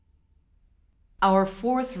Our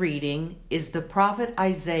fourth reading is the prophet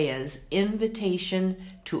Isaiah's invitation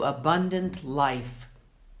to abundant life.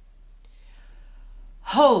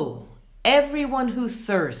 Ho, everyone who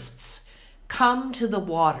thirsts, come to the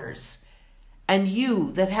waters, and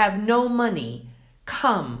you that have no money,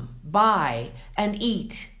 come, buy and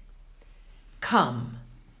eat. Come,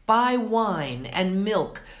 buy wine and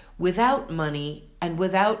milk without money and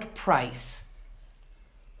without price.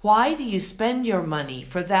 Why do you spend your money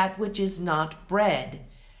for that which is not bread,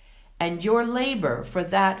 and your labor for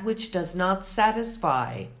that which does not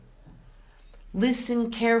satisfy? Listen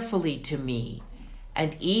carefully to me,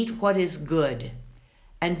 and eat what is good,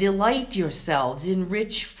 and delight yourselves in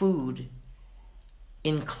rich food.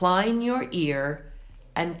 Incline your ear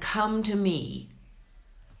and come to me.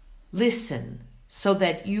 Listen so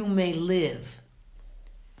that you may live.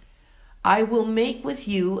 I will make with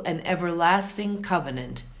you an everlasting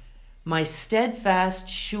covenant, my steadfast,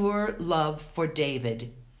 sure love for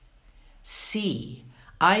David. See,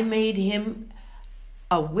 I made him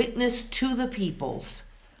a witness to the peoples,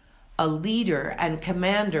 a leader and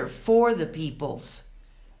commander for the peoples.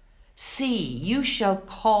 See, you shall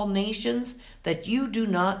call nations that you do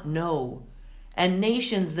not know, and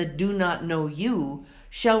nations that do not know you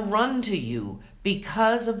shall run to you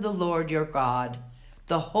because of the Lord your God,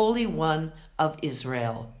 the Holy One of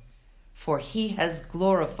Israel, for he has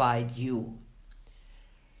glorified you.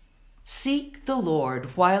 Seek the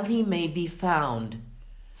Lord while he may be found.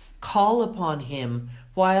 Call upon him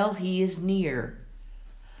while he is near.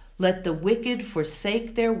 Let the wicked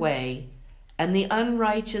forsake their way, and the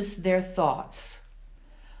unrighteous their thoughts.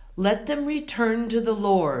 Let them return to the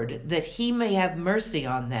Lord, that he may have mercy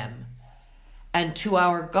on them, and to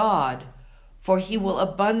our God, for he will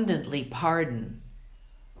abundantly pardon.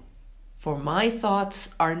 For my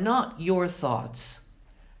thoughts are not your thoughts,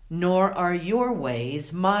 nor are your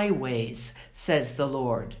ways my ways, says the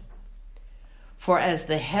Lord. For as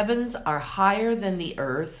the heavens are higher than the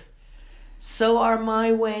earth, so are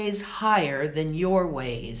my ways higher than your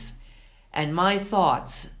ways, and my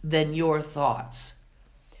thoughts than your thoughts.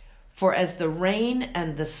 For as the rain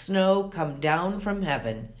and the snow come down from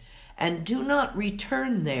heaven, and do not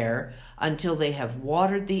return there until they have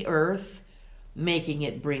watered the earth, making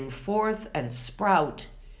it bring forth and sprout,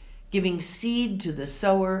 giving seed to the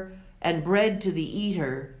sower and bread to the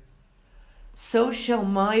eater, so shall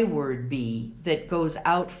my word be that goes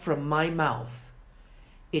out from my mouth.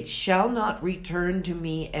 It shall not return to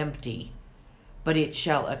me empty, but it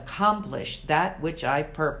shall accomplish that which I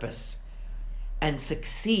purpose, and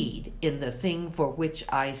succeed in the thing for which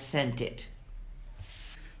I sent it.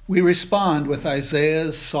 We respond with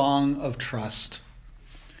Isaiah's song of trust.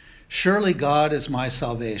 Surely God is my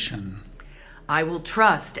salvation. I will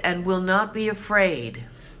trust and will not be afraid.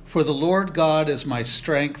 For the Lord God is my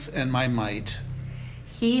strength and my might.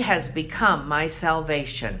 He has become my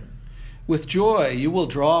salvation. With joy you will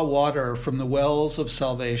draw water from the wells of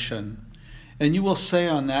salvation, and you will say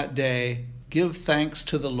on that day, give thanks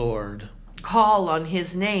to the Lord. Call on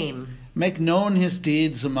his name. Make known his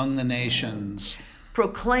deeds among the nations.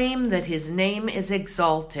 Proclaim that his name is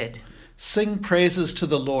exalted. Sing praises to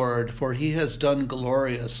the Lord, for he has done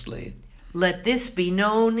gloriously. Let this be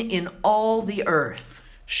known in all the earth.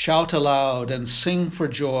 Shout aloud and sing for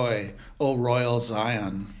joy, O royal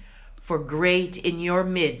Zion. For great in your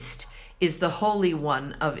midst is the Holy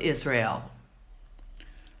One of Israel.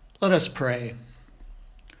 Let us pray.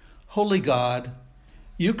 Holy God,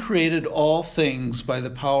 you created all things by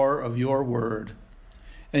the power of your word,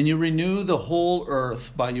 and you renew the whole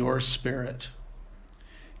earth by your Spirit.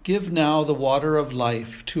 Give now the water of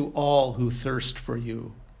life to all who thirst for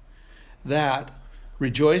you, that,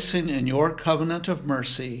 rejoicing in your covenant of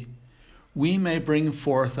mercy, we may bring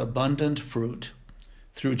forth abundant fruit.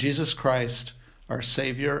 Through Jesus Christ, our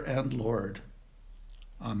Savior and Lord.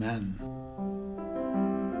 Amen.